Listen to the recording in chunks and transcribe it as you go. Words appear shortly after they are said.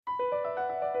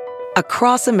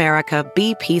Across America,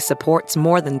 BP supports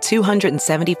more than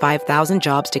 275,000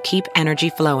 jobs to keep energy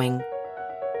flowing.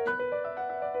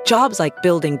 Jobs like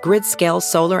building grid-scale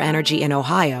solar energy in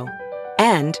Ohio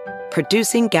and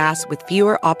producing gas with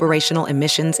fewer operational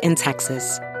emissions in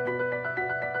Texas.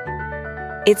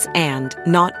 It's and,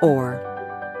 not or.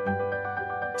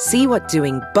 See what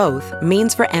doing both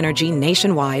means for energy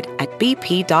nationwide at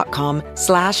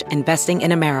bp.com/investing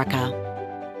in America.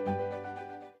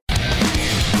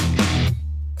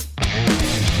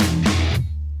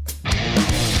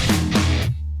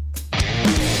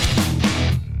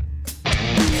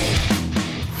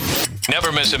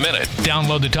 Never miss a minute.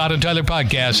 Download the Todd and Tyler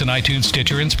podcast on iTunes,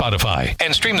 Stitcher, and Spotify.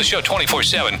 And stream the show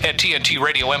 24/7 at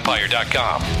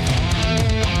TNTRadioEmpire.com.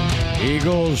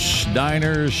 Eagles,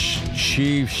 Niners,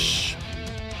 Chiefs,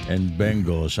 and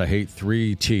Bengals. I hate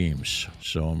three teams,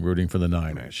 so I'm rooting for the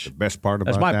Niners. The best part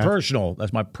about that's my that?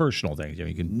 That's my personal thing.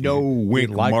 You can, Wink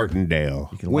like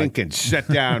Martindale. Wink and sit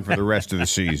down for the rest of the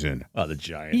season. Oh, the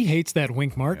Giants. He hates that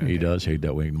Wink Martindale. He does hate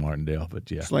that Wink Martindale,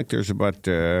 but yeah. It's like there's about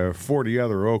 40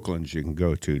 other Oaklands you can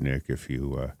go to, Nick, if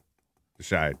you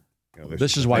decide. You know,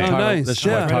 this is why Tyler, nice. this is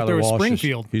why Tyler Walsh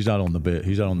Springfield. He's not on the bit.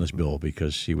 He's not on this bill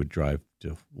because he would drive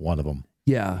to one of them.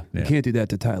 Yeah, you can't do that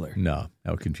to Tyler. No,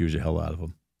 that would confuse the hell out of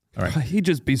him. All right. He'd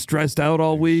just be stressed out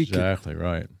all week. Exactly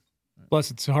right.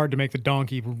 Plus, it's hard to make the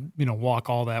donkey, walk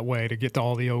all that way to get to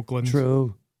all the Oaklands.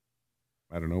 True.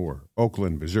 I don't know where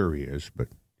Oakland, Missouri is, but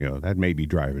that may be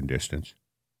driving distance.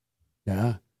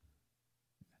 Yeah.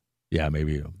 Yeah,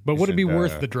 maybe. But would it be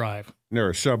worth the drive? They're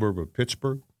a suburb of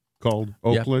Pittsburgh called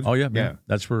Oakland. Yeah. Oh, yeah.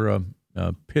 That's where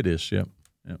Pitt is, yeah.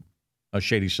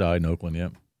 Shady Side in Oakland,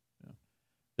 yeah.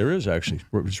 There is actually.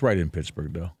 It's right in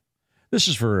Pittsburgh, though. This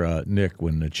is for Nick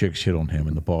when the chicks hit on him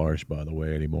in the bars, by the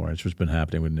way, anymore. It's what's been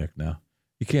happening with Nick now.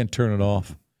 You can't turn it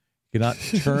off. You cannot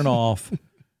turn off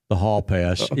the hall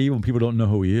pass, even when people don't know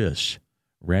who he is.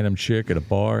 Random chick at a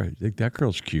bar, you think that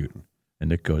girl's cute.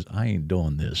 And Nick goes, I ain't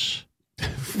doing this.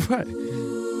 What?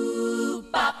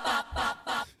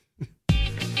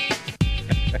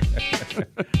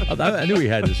 I knew he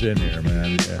had this in there,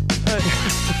 man. Yeah.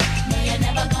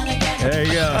 Hey,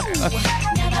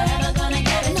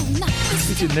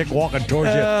 see Nick walking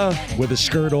towards you with his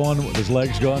skirt on, with his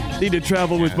legs gone. Need to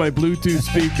travel with my Bluetooth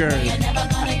speaker.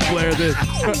 Flare this.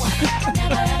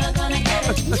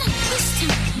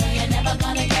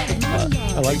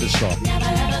 I like this song.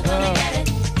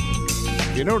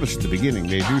 You notice at the beginning,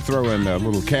 they do throw in a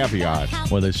little caveat.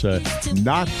 What they say?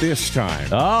 Not this time.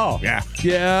 Oh. Yeah.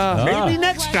 Yeah. Maybe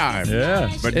next time. Yeah.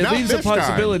 But It not leaves this a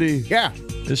possibility. time. Yeah.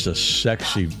 This is a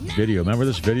sexy video. Remember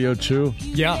this video, too?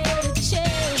 Yeah.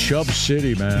 Chub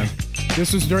City, man.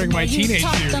 This was during my teenage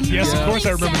years. Yes, of course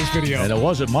I remember this video. And it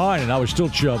wasn't mine, and I was still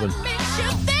chubbing. Yeah.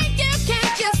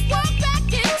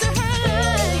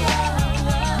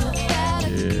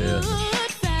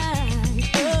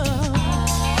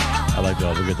 I like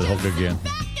that. We'll get the hook again.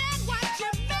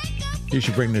 You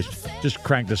should bring this, just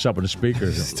crank this up on the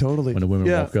speakers. Totally. When the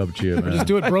women walk up to you, man. Just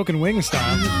do it Broken Wing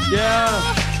style. Yeah.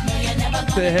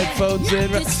 The headphones in.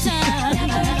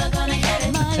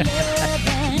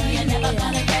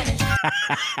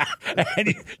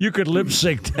 And you could lip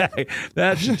sync that.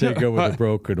 That should take over the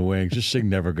Broken Wings. Just sing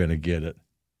Never Gonna Get It.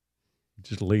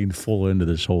 Just lean full into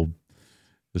this whole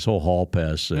hall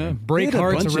pass thing. Yeah, break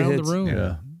hearts around the room.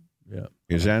 Yeah.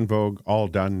 Is En Vogue all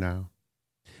done now?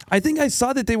 I think I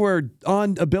saw that they were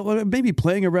on a bill, maybe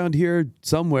playing around here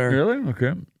somewhere. Really?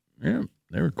 Okay. Yeah.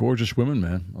 They were gorgeous women,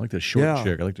 man. I like the short Yeah.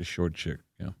 chick.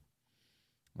 Yeah. I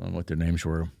don't know what their names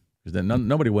were. Because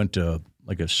nobody went to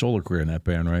like a solo career in that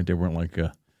band, right? They weren't like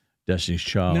Destiny's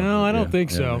Child. No, I don't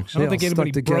think so. I don't think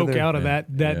anybody broke out of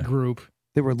that group.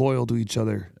 They were loyal to each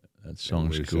other. That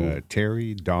song's It was, cool.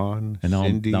 Dawn, And now,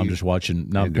 Cindy. now I'm just watching.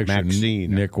 Now I'm and picturing Maxine.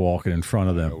 Nick walking in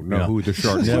front of them. I don't know who the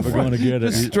short Never was. going to get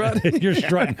it. You're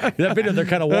strutting. That video, they're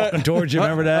kind of walking towards you.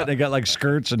 Remember that? They got like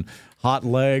skirts and hot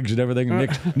legs and everything.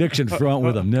 Nick's in front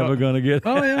with them. Never going to get it.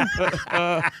 Oh, yeah.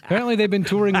 Apparently they've been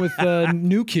touring with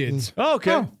New Kids. Oh,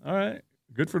 okay. All right.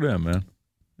 Good for them, man.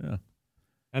 Yeah.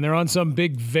 And they're on some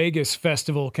big Vegas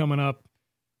festival coming up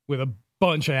with a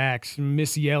bunch of acts.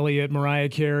 Missy Elliott, Mariah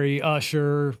Carey,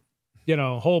 Usher,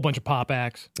 a whole bunch of pop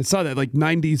acts. I saw that, like,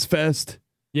 90s fest.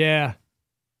 Yeah.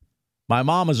 My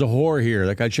mom is a whore here.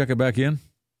 That guy check it back in? Is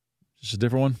this a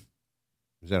different one?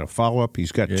 Is that a follow-up?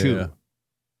 He's got two.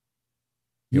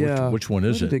 Yeah. Which one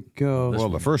is Where did it go? Well,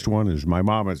 the first one is My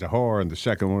Mom is a Whore, and the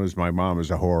second one is My Mom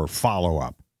is a Whore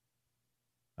follow-up.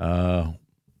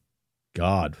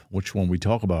 God, which one we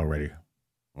talk about already?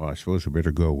 Well, I suppose we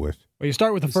better go with. Well, you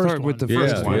start with the first one. With the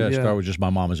first one. Start with just My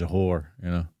Mom is a Whore,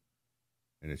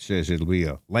 And it says it'll be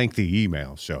a lengthy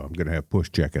email, so I'm going to have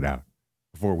Push check it out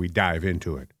before we dive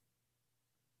into it.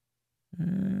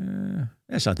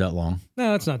 That's not that long.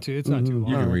 No, it's not too long.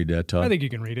 You can read that, Todd. I think you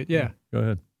can read it. Yeah. Go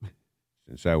ahead.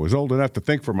 Since I was old enough to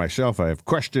think for myself, I have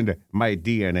questioned my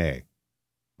DNA.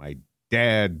 My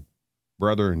dad,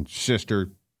 brother, and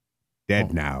sister,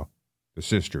 dead now. The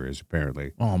sister is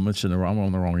apparently. Oh, I'm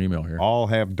on the wrong email here. All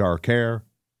have dark hair.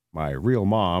 My real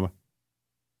mom,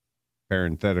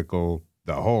 parenthetical,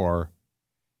 the whore,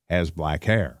 has black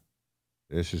hair.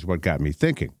 This is what got me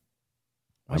thinking.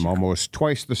 I'm almost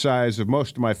twice the size of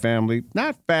most of my family.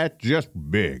 Not fat, just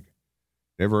big.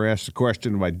 Never asked the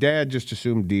question of my dad, just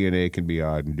assumed DNA can be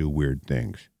odd and do weird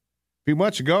things. A few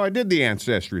months ago, I did the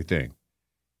ancestry thing.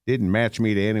 Didn't match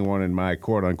me to anyone in my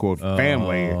quote-unquote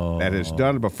family that has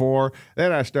done it before.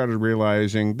 Then I started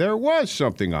realizing there was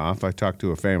something off. I talked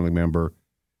to a family member.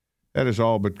 That has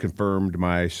all but confirmed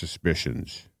my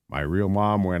suspicions. My real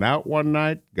mom went out one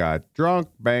night, got drunk,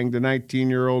 banged a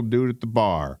 19-year-old dude at the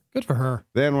bar. Good for her.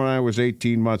 Then when I was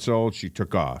 18 months old, she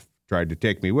took off. Tried to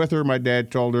take me with her. My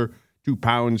dad told her 2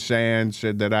 pounds sand,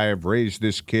 said that I have raised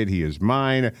this kid. He is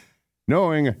mine.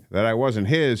 Knowing that I wasn't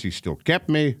his, he still kept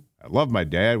me. I love my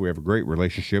dad. We have a great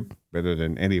relationship, better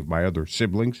than any of my other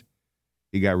siblings.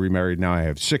 He got remarried. Now I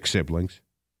have 6 siblings.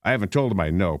 I haven't told him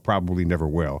I know, probably never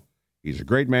will. He's a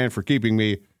great man for keeping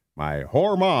me. My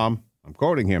whore mom, I'm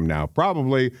quoting him now,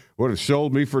 probably would have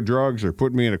sold me for drugs or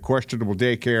put me in a questionable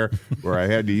daycare where I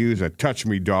had to use a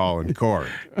touch-me doll in court.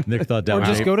 Nick thought that Or was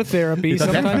just go to therapy.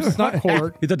 Sometimes it's not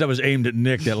court. He thought that was aimed at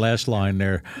Nick, that last line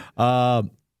there.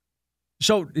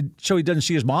 So he doesn't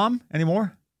see his mom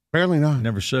anymore? Apparently not. He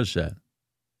never says that.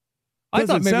 I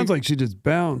thought It maybe, sounds like she just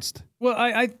bounced. well,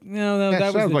 no, That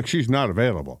that sounds was like she's not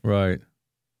available. Right.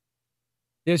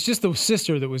 it's just the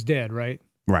sister that was dead, right?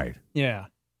 Right. Yeah.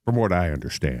 From what I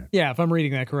understand. Yeah, if I'm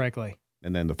reading that correctly.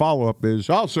 And then the follow-up is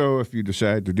also, if you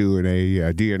decide to do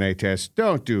a DNA test,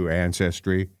 don't do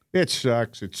Ancestry. It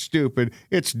sucks. It's stupid.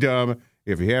 It's dumb.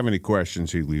 If you have any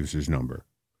questions, he leaves his number.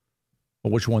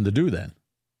 Well, which one to do then?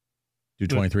 Do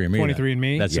 23andMe.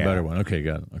 23andMe? That's the Yeah. better one. Okay,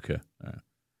 got it. Okay. All right.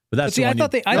 But that's see, the I one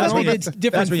thought they that's when did you-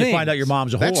 different That's when you things. find out your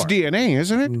mom's a whore. That's DNA,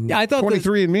 isn't it? Yeah, I thought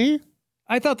 23andMe?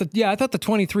 I thought the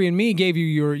 23andMe gave you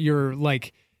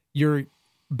your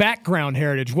background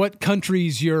heritage, what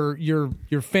countries your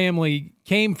family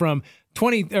came from.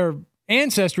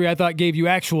 Ancestry, I thought gave you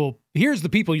actual. Here's the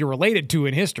people you're related to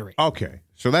in history. Okay.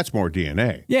 So that's more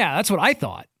DNA. Yeah, that's what I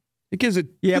thought. It gives it.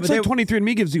 Yeah, It's but like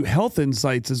 23andMe gives you health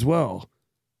insights as well.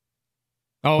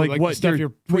 Oh, like the what stuff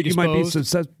you're what you might be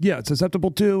predisposed. susceptible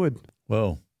to. And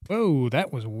Whoa. Whoa,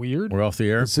 that was weird. We're off the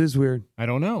air. this is weird. I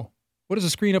don't know. What does the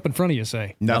screen up in front of you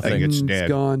say? Nothing. It's dead.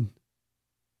 gone.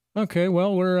 Okay,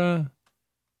 well we're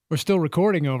still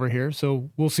recording over here, so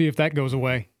we'll see if that goes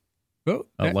away. Oh,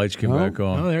 Lights came Oh. back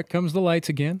on. oh, there comes the lights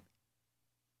again.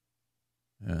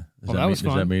 Yeah. Well, that was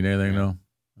Does that fun. mean anything, though?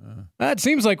 It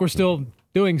seems like we're still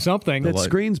doing something. That light-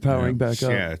 screen's powering back up.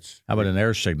 Yeah, it's How about an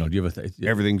air signal? Do you have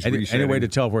Everything's any way resetting. to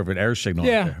tell if we have an air signal? out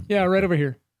Yeah, there? yeah, right over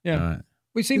here. Yeah, All right.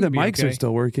 we See, seem the to be mics okay. are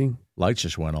still working. Lights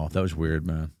just went off. That was weird,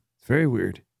 man. It's very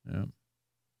weird. Yeah.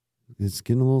 It's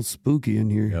getting a little spooky in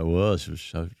here. Yeah, it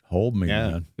was. Hold me, Yeah.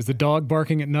 man. Is the dog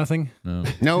barking at nothing? No.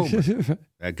 No, but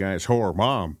that guy's whore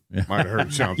mom might have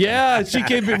heard something. Yeah, she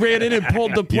came and ran in and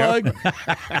pulled the plug.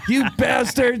 You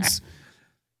bastards.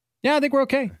 Yeah, I think we're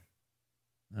okay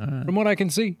All right. from what I can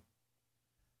see.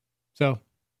 So,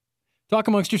 talk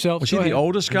amongst yourselves. Was he Go the ahead.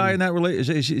 oldest guy in that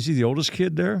relation? Is he the oldest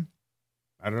kid there?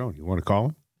 I don't know. You want to call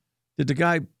him?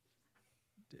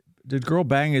 Did girl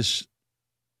bang his,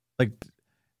 like,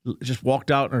 just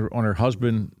walked out on her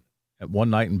husband at one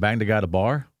night and banged a guy at a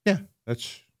bar? Yeah.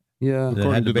 That's Yeah. Then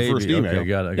According had to the first baby. email. Okay,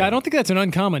 got it. Yeah, I don't think that's an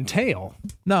uncommon tale.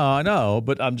 No, I know,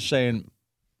 but I'm saying,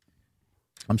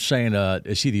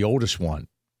 is he the oldest one?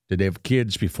 Did they have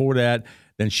kids before that?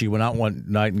 Then she went out one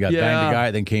night and got banged a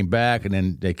guy, then came back, and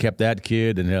then they kept that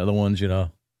kid and the other ones,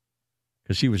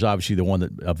 because he was obviously the one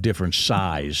that of different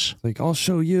size. Like, I'll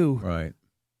show you. Right.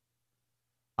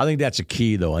 I think that's a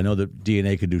key, though. I know that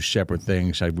DNA could do separate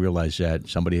things. I realize that.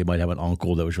 Somebody might have an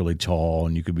uncle that was really tall,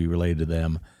 and you could be related to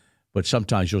them. But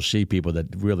sometimes you'll see people that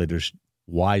really just,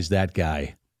 why is that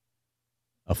guy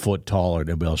a foot taller than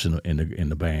everybody else in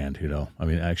the band? I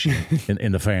mean, actually,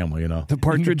 in the family. The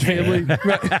Partridge Family.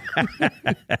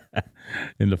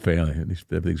 In the family,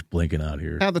 everything's blinking out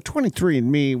here. now the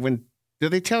 23andMe. Do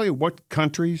they tell you what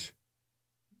countries?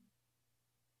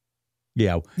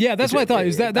 Yeah, Yeah, that's what I thought.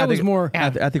 Is that I was think- more I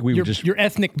think we your, were just your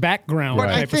ethnic background Right.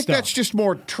 But type I of think stuff. that's just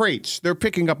more traits. They're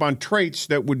picking up on traits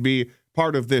that would be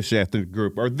part of this ethnic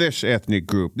group or this ethnic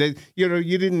group.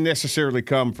 You didn't necessarily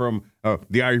come from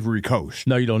the Ivory Coast.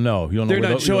 No, you don't know. You don't know. They're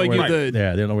not showing you the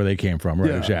they don't know where they came from.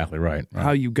 Right, exactly. Right.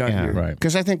 how you got here. Right.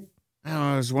 Because I think it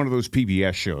was one of those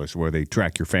PBS shows where they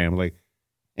track your family,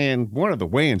 and one of the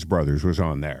Wayans brothers was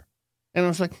on there. And I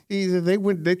was like,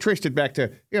 they traced it back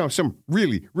to, some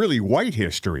really, really white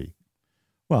history.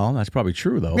 Well, that's probably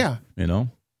true, though. Yeah.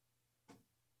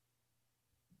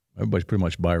 Everybody's pretty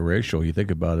much biracial. You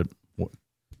think about it.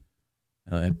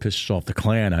 It pisses off the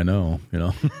Klan, I know,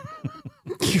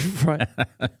 Right.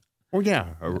 Oh,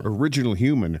 yeah. Original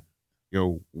human,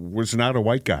 was not a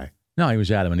white guy. No, he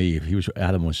was Adam and Eve.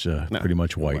 Adam was pretty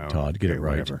much white, Well, Todd. Get it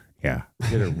right. whatever. Yeah.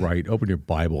 Get it right. Open your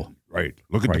Bible. Right.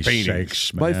 Look at the Christ's paintings.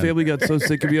 sakes, My man. family got so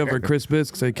sick of you over Christmas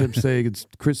because I kept saying it's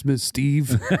Christmas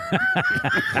Steve.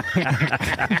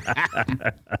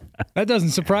 That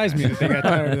doesn't surprise me that they got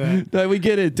tired of No, we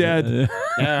get it, Dad.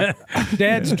 that.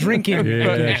 Dad's drinking.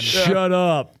 Yeah, again. shut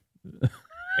up.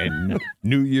 And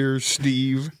New Year's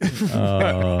Steve.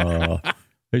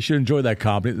 They should enjoy that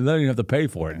company. They don't even have to pay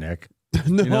for it, Nick.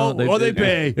 No, they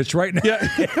pay. It's right.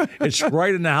 It's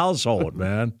right in the household,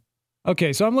 man.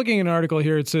 Okay, so I'm looking at an article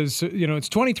here. It says, it's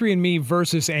 23andMe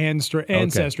versus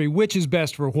Ancestry. Which is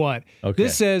best for what? Okay.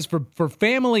 This says for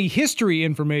family history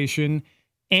information,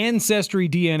 Ancestry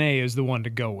DNA is the one to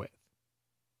go with.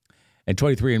 And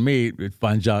 23andMe, it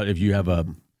finds out if you have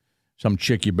some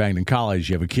chick you banged in college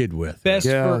you have a kid with.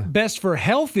 Best for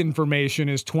health information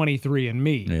is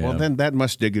 23andMe. Yeah. Well, then that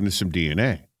must dig into some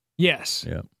DNA. Yes.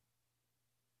 Yeah.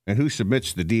 And who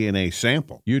submits the DNA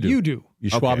sample? You do. You do.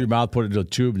 You swab Okay. your mouth, put it in a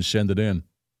tube, and send it in.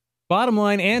 Bottom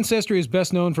line, Ancestry is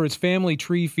best known for its family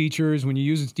tree features. When you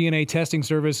use its DNA testing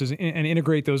services and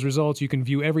integrate those results, you can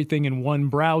view everything in one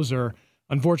browser.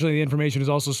 Unfortunately, the information is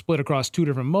also split across 2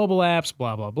 different mobile apps,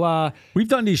 blah, blah, blah. We've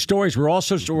done these stories. We're all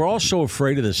so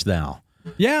afraid of this now.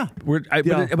 Yeah.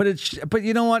 But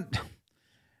you know what?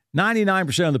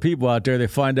 99% of the people out there, they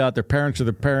find out their parents are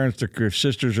their parents, their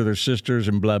sisters are their sisters,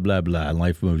 and blah, blah, blah, and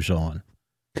life moves on.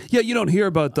 Yeah, you don't hear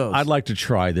about those. I'd like to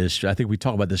try this. I think we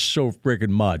talk about this so freaking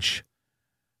much.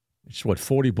 It's what,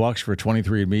 $40 for a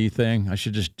 23andMe thing? I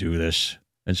should just do this.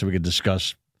 And so we can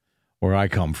discuss where I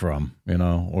come from,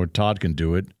 or Todd can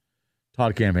do it.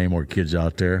 Todd can't have any more kids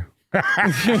out there. Boy,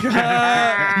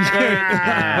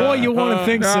 you want to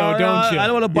think so, don't you? I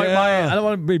don't want to bite I don't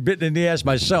want to be bitten in the ass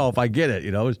myself. I get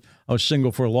it. I was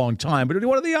single for a long time, but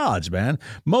what are the odds, man?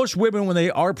 Most women, when they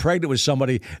are pregnant with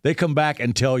somebody, they come back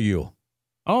and tell you.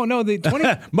 Oh, no, the 20...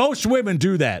 Most women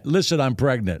do that. Listen, I'm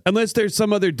pregnant. Unless there's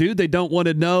some other dude they don't want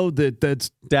to know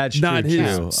that's true, not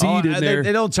his too. seed in there.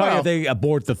 They don't tell you if they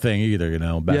abort the thing either,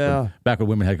 back when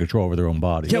women had control over their own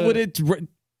body. Yeah, would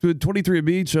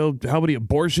 23andMe show how many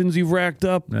abortions you've racked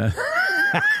up?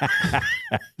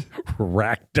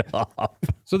 Racked up.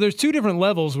 So there's 2 different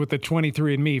levels with the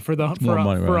 23andMe. For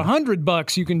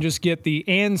 $100, you can just get the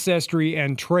ancestry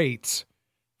and traits.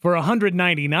 For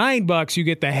 $199, you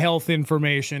get the health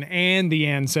information and the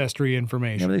ancestry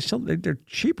information. Yeah, but they're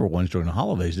cheaper ones during the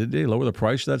holidays. Did they lower the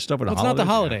price of that stuff at the It's holidays? not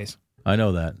the holidays. I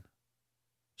know that.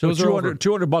 So Those are over.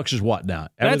 $200 is what now?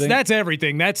 Everything? That's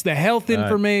everything. That's the health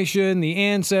information, the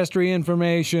ancestry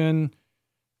information,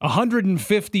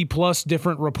 150 plus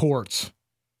different reports.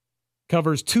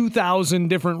 Covers 2,000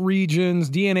 different regions,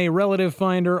 DNA relative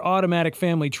finder, automatic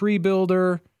family tree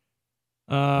builder,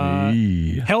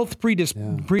 health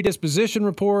predisposition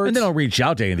reports. And they don't reach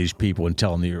out to any of these people and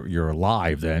tell them you're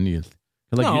alive then. That's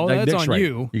Nick's on right.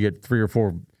 you. You get 3 or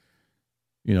 4,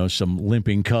 some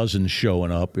limping cousins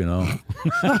showing up,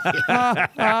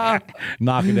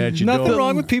 knocking at your Nothing door.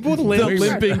 wrong with people with The limps.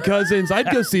 limping cousins.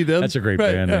 I'd go see them. That's a great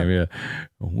band name, yeah.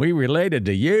 We related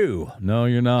to you. No,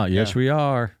 you're not. Yes, we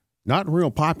are. Not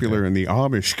real popular in the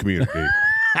Amish community.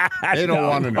 They don't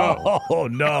want to know. Oh,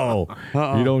 no.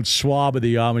 You don't swab in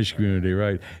the Amish community,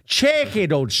 right? Checky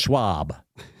don't swab.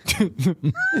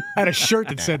 I had a shirt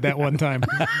that said that one time.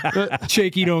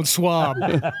 Shaky don't swab.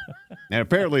 And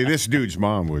apparently this dude's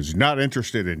mom was not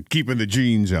interested in keeping the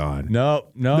jeans on.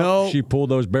 No. She pulled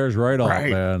those bears right off,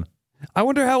 man. I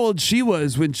wonder how old she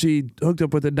was when she hooked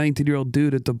up with a 19-year-old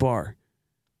dude at the bar.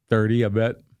 30, I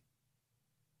bet.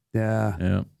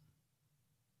 Yeah.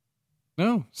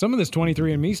 No, some of this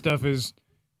 23andMe stuff is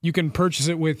you can purchase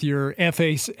it with your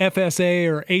FSA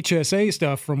or HSA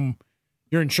stuff from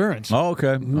your insurance. Oh,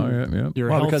 okay. Oh, yeah. Your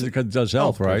Well, health- because it does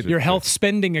health, right? Your health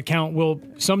spending account will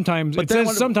sometimes, But it then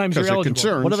says sometimes you're because it eligible.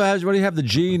 concerns- What do you have the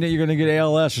gene that you're going to get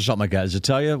ALS or something like that? Does it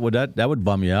tell you? That would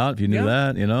bum you out if you knew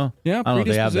Yeah. that, Yeah, I don't know if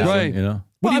they have that, predisposition. one,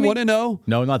 What do you want to know?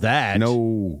 No, not that.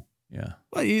 No. Yeah.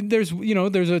 Well, there's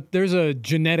a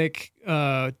genetic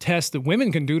test that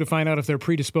women can do to find out if they're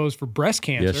predisposed for breast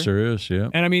cancer. Yes, there is. Yeah.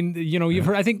 And I mean, you've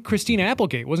heard. I think Christina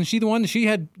Applegate, wasn't she the one that she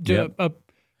had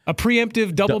a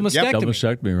preemptive double mastectomy? Double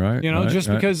mastectomy, right? Right.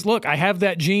 Because look, I have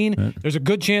that gene. Right. There's a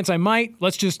good chance I might.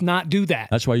 Let's just not do that.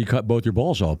 That's why you cut both your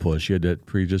balls all push. You had that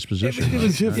predisposition. It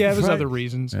was Right. other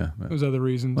reasons. Yeah. It was other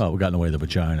reasons. Well, we got in the way of the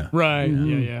vagina. Right.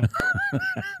 Yeah.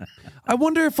 I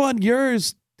wonder if on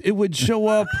yours it would show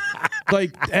up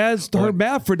like as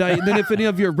hermaphrodite, and then if any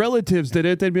of your relatives did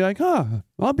it, they'd be like,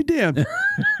 I'll be damned.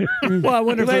 Well, I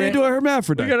wonder if they they do a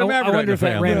hermaphrodite. We got a I hermaphrodite wonder if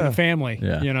that ran in the family.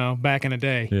 Yeah. Back in the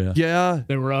day. Yeah. Yeah,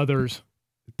 There were others.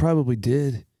 it probably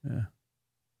did. Yeah.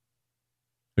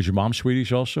 Is your mom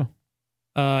Swedish also?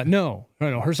 No.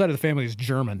 Her side of the family is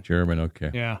German. German. Okay.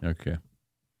 Yeah. Okay.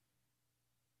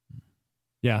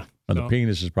 Yeah. Well, the So-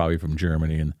 penis is probably from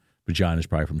Germany, and vagina is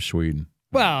probably from Sweden.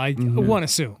 Well, one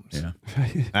assumes. Yeah.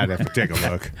 I'd have to take a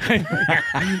look.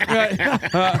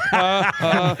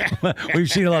 We've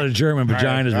seen a lot of German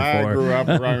vaginas I before. grew up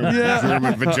around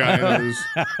German vaginas,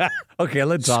 Okay,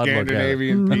 let Todd look at it.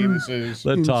 Scandinavian penises.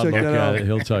 Let Todd Check look that at out. it.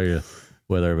 He'll tell you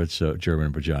whether it's a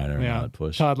German vagina or Yeah. not.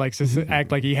 Puss. Todd likes to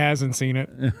act like he hasn't seen it.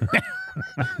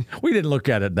 We didn't look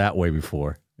at it that way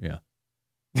before. Yeah.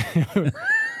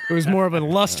 It was more of a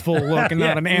lustful look and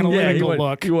not an analytical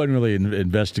look. He wasn't really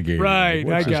investigating. Right,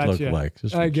 What's I this got look you. like?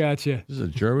 I got you. Is it a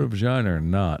German vagina or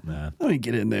not, man? Let me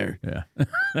get in there. Yeah.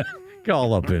 Get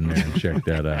all up in there and check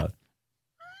that out.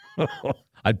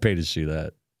 I'd pay to see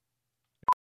that.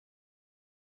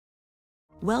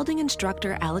 Welding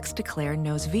instructor Alex DeClaire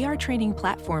knows VR training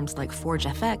platforms like Forge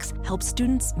FX help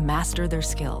students master their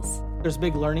skills. There's a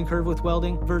big learning curve with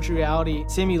welding. Virtual reality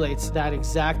simulates that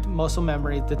exact muscle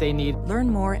memory that they need. Learn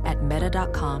more at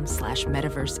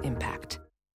meta.com/metaverse impact.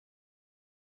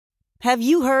 Have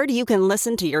you heard you can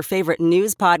listen to your favorite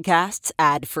news podcasts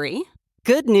ad-free?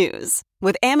 Good news!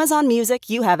 With Amazon Music,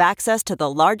 you have access to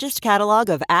the largest catalog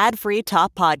of ad-free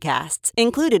top podcasts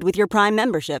included with your Prime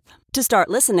membership. To start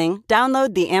listening,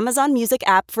 download the Amazon Music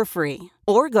app for free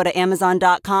or go to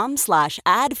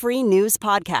amazon.com/ad-free news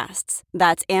podcasts.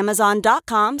 That's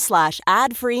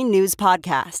amazon.com/ad-free news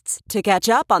podcasts to catch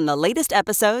up on the latest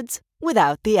episodes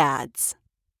without the ads.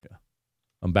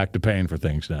 I'm back to paying for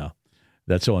things now.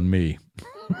 That's on me.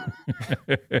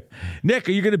 Nick,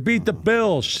 are you going to beat the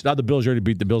Bills? Now the Bills already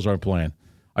beat. The Bills aren't playing.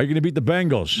 Are you going to beat the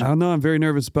Bengals? I don't know. I'm very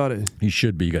nervous about it. You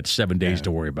should be. You got 7 days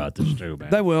to worry about this too,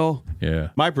 man. I will. Yeah.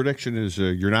 My prediction is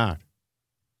you're not.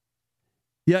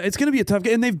 Yeah, it's going to be a tough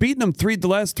game. And they've beaten them the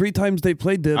last three times they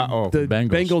played the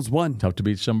Bengals won. Tough to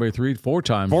beat somebody 4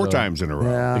 times. Four though. times in a row.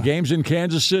 Yeah. The game's in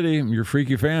Kansas City. Your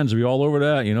freaky fans will be all over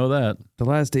that. You know that. The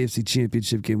last AFC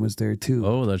Championship game was there, too.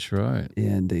 Oh, that's right.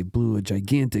 And they blew a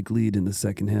gigantic lead in the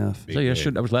second half. So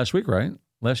yesterday, that was last week, right?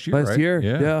 Last year, Last right? year,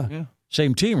 Yeah. yeah.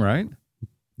 Same team, right?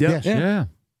 Yeah. Yeah.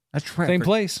 That's right. Same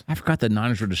place. I forgot the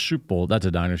Niners were the Super Bowl. That's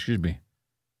the Niners, excuse me.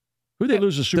 Who did they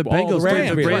lose the Super Bowl? Bengals. The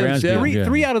Rams. The Rams, yeah.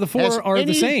 Three out of the 4 Has are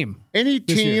the same. Any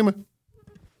this year. team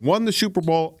won the Super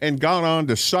Bowl and gone on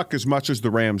to suck as much as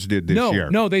the Rams did this year.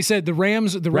 No, they said the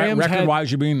Rams had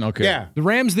Record-wise, you mean? Okay. Yeah. the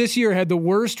Rams this year had the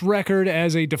worst record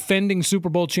as a defending Super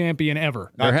Bowl champion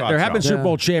ever. There have been so. Super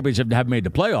Bowl champions that have made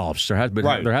the playoffs. There has been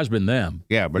Right. there has been them.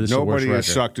 Yeah, but This is the worst nobody has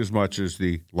record. sucked as much as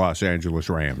the Los Angeles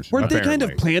Rams. Weren't they kind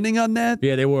apparently. of planning on that?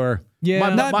 Yeah, they were.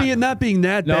 Yeah. Not being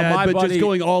that No, bad, my but buddy- just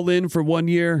going all in for 1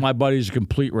 year. My buddy's a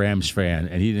complete Rams fan,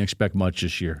 and he didn't expect much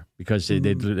this year because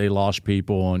they lost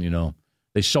people, and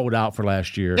they sold out for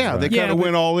last year. Yeah, they kind of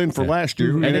went all in for last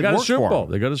year, and they it got a worked Super for Bowl.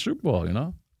 them. They got a Super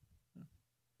Bowl.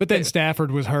 But then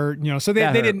Stafford was hurt, so they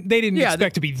That hurt. didn't Yeah,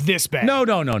 expect to be this bad. No,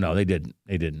 they didn't.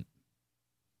 They didn't.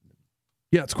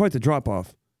 Yeah, it's quite the drop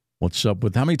off. What's up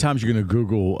with how many times are you going to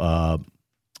Google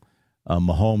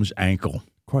Mahomes' ankle?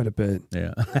 Quite a bit.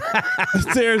 Yeah.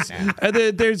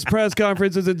 There's press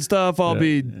conferences and stuff. I'll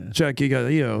be checking,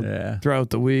 Yeah. throughout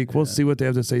the week. We'll see what they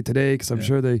have to say today because I'm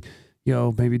sure they,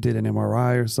 maybe did an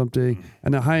MRI or something.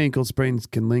 And the high ankle sprains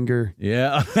can linger.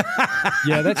 Yeah.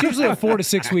 Yeah, that's usually a 4 to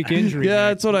 6 week injury. Yeah,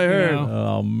 that's what I heard.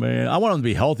 Oh man, I want him to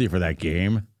be healthy for that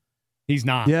game. He's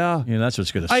not. Yeah. That's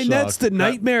what's going to suck. That's the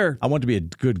nightmare. I want it to be a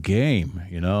good game.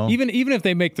 Even if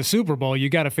they make the Super Bowl, you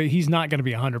got to. He's not going to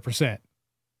be 100%.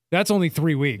 That's only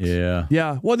 3 weeks. Yeah.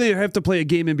 Yeah. Well, they have to play a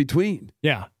game in between.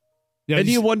 Yeah. And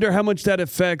you wonder how much that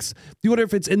affects. You wonder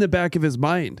if it's in the back of his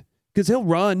mind because he'll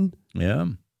run. Yeah.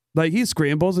 Like he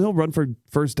scrambles and he'll run for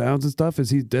first downs and stuff.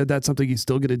 That's something he's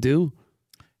still going to do.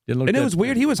 And it was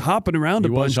weird. He was hopping around a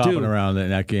bunch too. He was hopping around in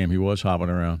that game. He was hopping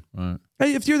around. Right.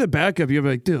 Hey, if you're the backup, you're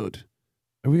like, dude,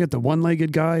 are we got the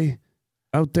one-legged guy?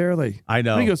 out there? Like, I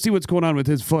know. Let me go see what's going on with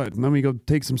his foot. Let me go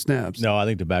take some snaps. No, I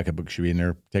think the backup should be in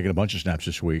there taking a bunch of snaps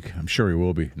this week. I'm sure he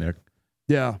will be, Nick.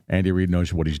 Yeah. Andy Reid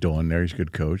knows what he's doing there. He's a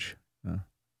good coach.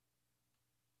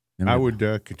 I would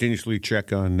continuously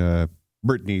check on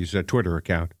Brittany's Twitter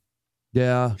account.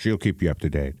 Yeah. She'll keep you up to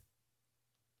date.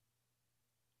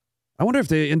 I wonder if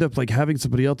they end up like having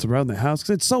somebody else around the house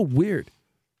because it's so weird.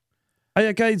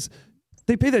 Guys,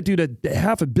 they pay that dude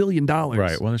 $500 million.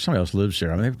 Right. Well, there's somebody else lives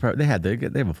there. I mean, they have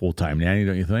a full-time nanny,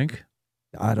 don't you think?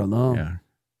 I don't know. Yeah.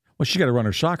 Well, she got to run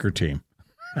her soccer team.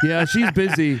 Yeah, she's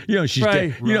busy. She's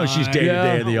right. she's day to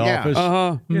day in the office.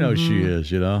 Uh-huh. She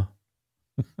is.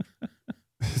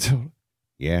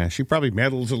 Yeah, she probably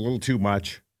meddles a little too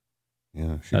much.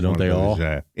 Yeah, she's don't one they of those,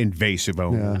 all? Invasive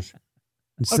owners.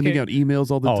 And sending out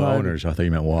emails all the time. Owners. I thought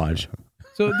you meant wives.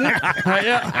 So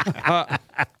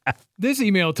this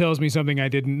email tells me something I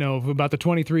didn't know about the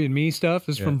 23andMe stuff.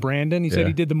 This is from Brandon. He said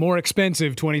he did the more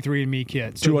expensive 23andMe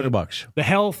kit. So $200. The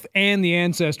health and the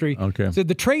ancestry. Okay. Said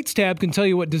the traits tab can tell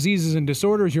you what diseases and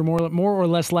disorders you're more or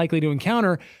less likely to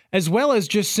encounter, as well as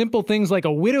just simple things like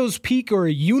a widow's peak or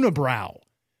a unibrow.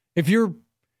 If you're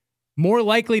more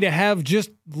likely to have just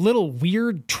little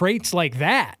weird traits like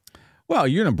that. Well,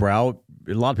 unibrow,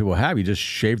 a lot of people have. You just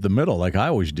shave the middle, like I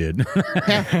always did.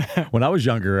 When I was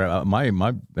younger, I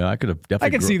could have definitely. I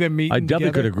can see them meeting. I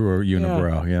definitely could together. have grew a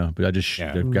unibrow, but I just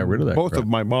got rid of that. Both crap. of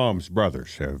my mom's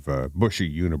brothers have bushy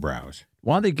unibrows.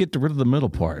 Why do they get rid of the middle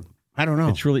part? I don't know.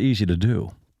 It's really easy to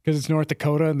do. Because it's North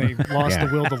Dakota and they lost the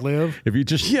will to live. If you're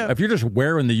just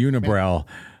wearing the unibrow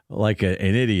like an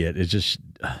idiot, it's just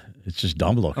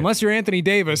dumb looking. Unless you're Anthony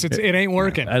Davis, it ain't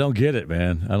working. I don't get it,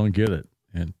 man. I don't get it.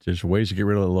 And there's ways to get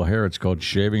rid of the little hair. It's called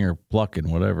shaving or plucking,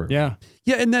 whatever. Yeah.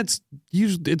 Yeah, and that's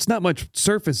usually it's not much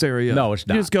surface area. No, it's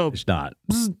not. You just go. It's not.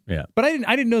 Yeah. But I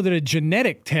didn't know that a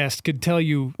genetic test could tell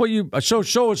you. Well, so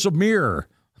it's a mirror.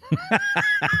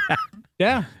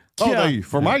 Yeah.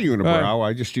 For my unibrow,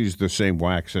 I just use the same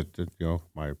wax that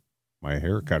my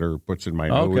hair cutter puts in my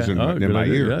nose and in my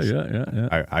ears.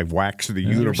 Yeah. I've waxed the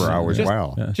unibrow as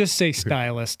well. Just say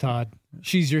stylist, Todd.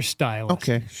 She's your stylist.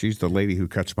 Okay, she's the lady who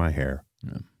cuts my hair.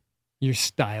 Yeah. Your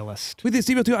stylist. With this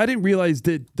email too, I didn't realize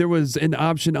that there was an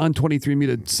option on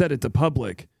 23andMe to set it to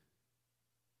public.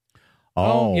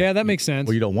 Oh, yeah, that makes sense.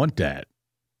 Well, you don't want that.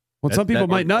 Well, some people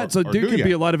might not. So there could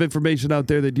be a lot of information out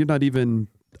there that you're not even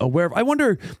aware of. I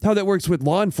wonder how that works with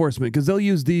law enforcement because they'll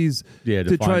use these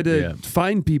to try to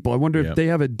find people. I wonder if they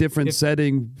have a different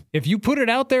setting. If you put it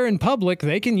out there in public,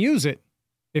 they can use it.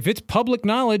 If it's public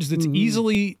knowledge that's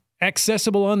easily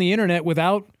accessible on the internet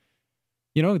without,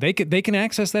 they can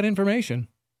access that information.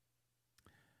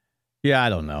 Yeah, I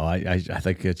don't know. I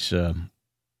think it's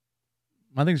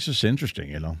just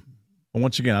interesting, But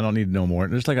once again, I don't need to know more.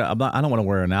 It's like I don't want to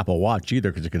wear an Apple Watch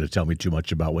either because it's going to tell me too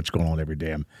much about what's going on every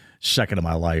damn second of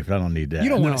my life. I don't need that. You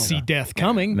don't want to see death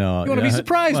coming. No, you want to be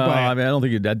surprised by it. I mean, I don't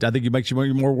think I think it makes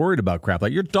you more worried about crap.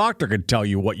 Like your doctor could tell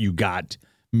you what you got,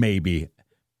 maybe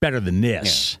better than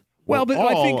this. Yeah. Well, but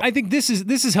I think this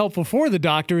is helpful for the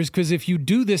doctors because if you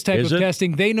do this type of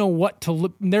testing, they know what to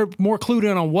look. They're more clued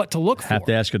in on what to look for. Have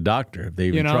to ask a doctor if they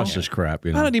even trust this crap.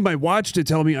 I don't need my watch to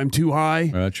tell me I'm too high.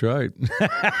 That's right.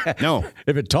 No,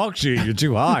 if it talks to you, you're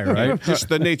too high, right? Just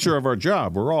the nature of our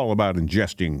job. We're all about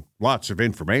ingesting lots of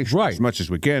information as much as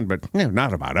we can, but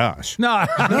not about us. No, I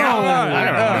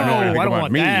don't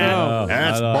want that. No,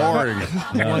 that's boring.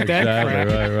 I want that crap.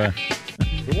 Right.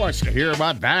 Who wants to hear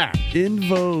about that? In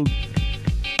vogue.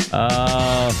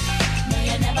 All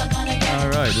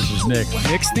right, this is Nick.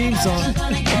 Nick's theme song.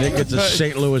 Nick at the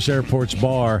St. Louis Airport's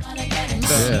bar.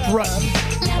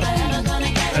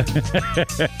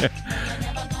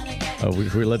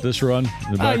 We let this run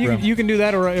in the background? You can do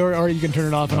that, or you can turn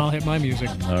it off, and I'll hit my music.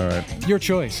 All right. Your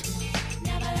choice.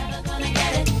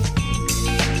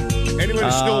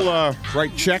 Anybody still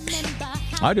write checks?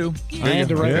 I do. I had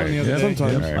to write one the other day.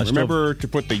 Sometimes. Right. Remember to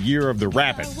put the year of the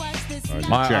rabbit on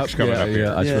your checks coming up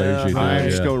here. That's what I usually do.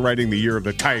 I'm still writing the year of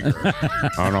the tiger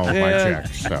on all my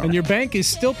checks. So. And your bank is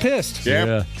still pissed. Yep.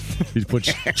 Yeah. He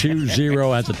puts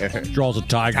 2-0, draws a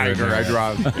tiger. I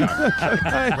draw. I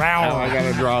got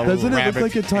to draw a little Doesn't it rabbit.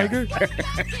 look like a tiger?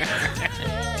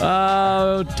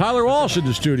 Tyler Walsh in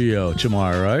the studio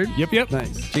tomorrow, right? Yep.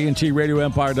 Nice.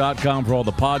 TNTRadioEmpire.com for all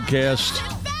the podcasts.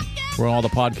 We're on all the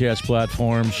podcast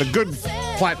platforms. The good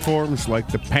platforms like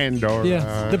the Pandora.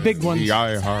 Yeah, the big ones. The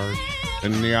iHeart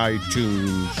and the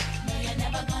iTunes.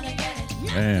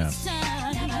 Man.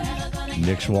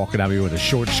 Nick's walking out here with a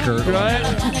short skirt Right?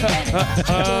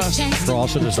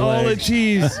 crossing his All the legs.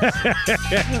 cheese.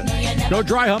 Go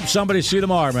dry hump somebody. See you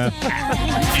tomorrow, man.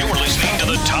 You're listening to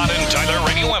the Todd and Tyler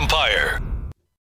Radio Empire.